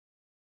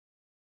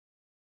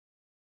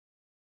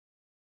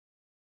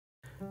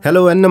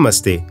Hello and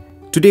Namaste.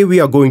 Today we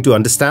are going to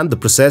understand the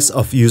process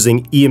of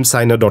using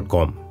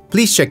emsigner.com.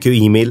 Please check your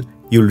email.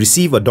 You'll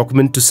receive a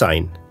document to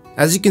sign.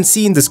 As you can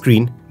see in the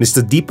screen,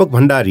 Mr. Deepak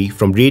Bhandari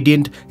from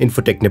Radiant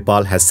Infotech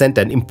Nepal has sent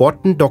an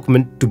important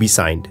document to be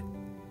signed.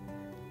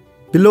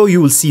 Below you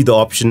will see the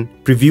option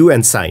Preview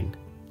and Sign.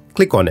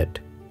 Click on it.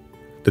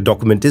 The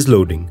document is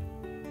loading.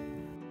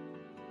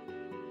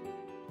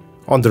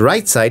 On the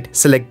right side,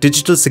 select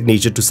Digital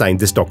Signature to sign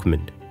this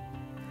document.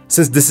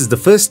 Since this is the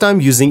first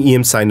time using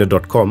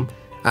emsigner.com,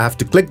 I have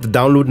to click the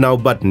Download Now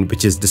button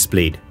which is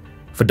displayed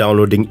for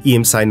downloading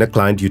emsigner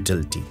client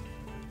utility.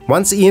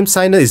 Once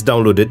emsigner is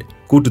downloaded,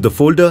 go to the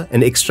folder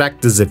and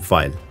extract the zip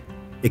file.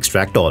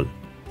 Extract all.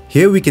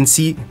 Here we can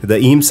see the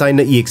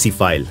emsigner.exe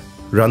file.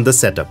 Run the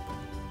setup.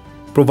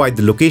 Provide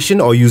the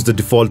location or use the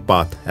default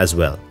path as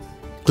well.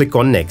 Click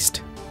on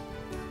Next.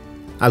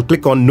 I'll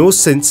click on No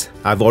since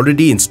I've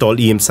already installed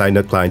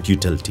emsigner client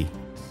utility.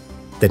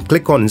 Then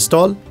click on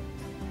Install.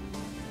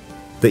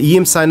 The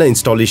emsigner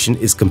installation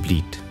is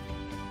complete.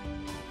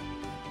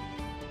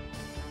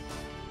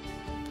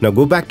 Now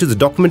go back to the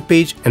document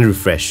page and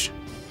refresh.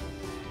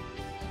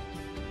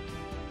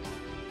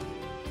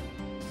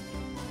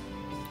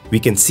 We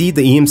can see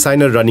the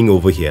emsigner running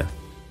over here.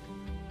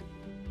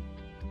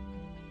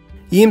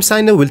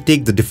 emsigner will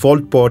take the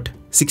default port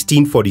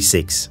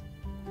 1646.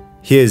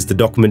 Here is the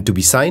document to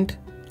be signed.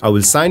 I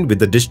will sign with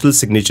the digital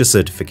signature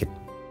certificate.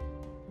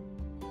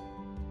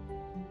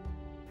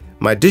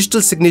 My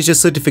digital signature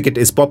certificate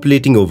is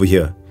populating over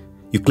here.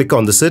 You click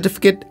on the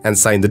certificate and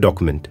sign the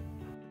document.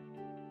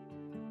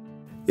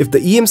 If the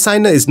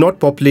emsigner is not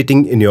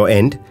populating in your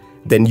end,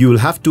 then you will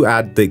have to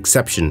add the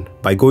exception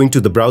by going to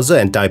the browser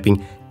and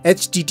typing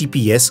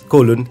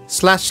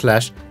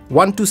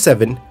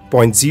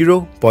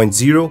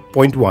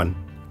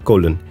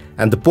https://127.0.0.1: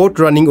 and the port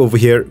running over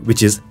here,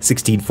 which is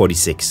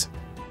 1646.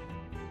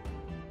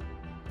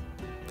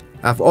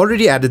 I've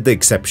already added the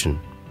exception,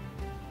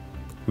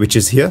 which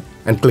is here,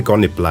 and click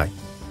on Apply.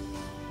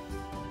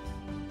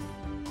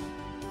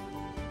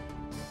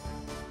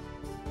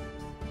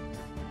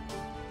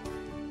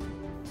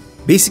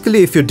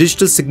 Basically, if your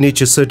digital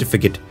signature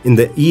certificate in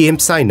the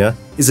emsigner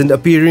isn't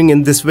appearing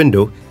in this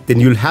window,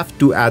 then you'll have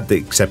to add the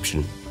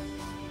exception.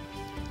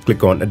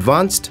 Click on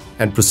Advanced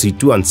and proceed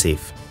to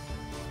Unsafe.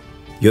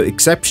 Your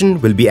exception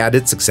will be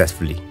added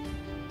successfully.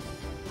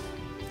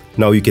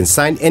 Now you can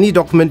sign any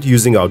document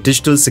using our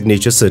digital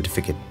signature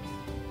certificate.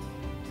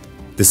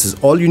 This is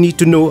all you need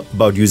to know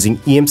about using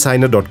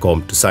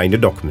emsigner.com to sign a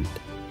document.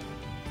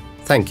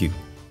 Thank you.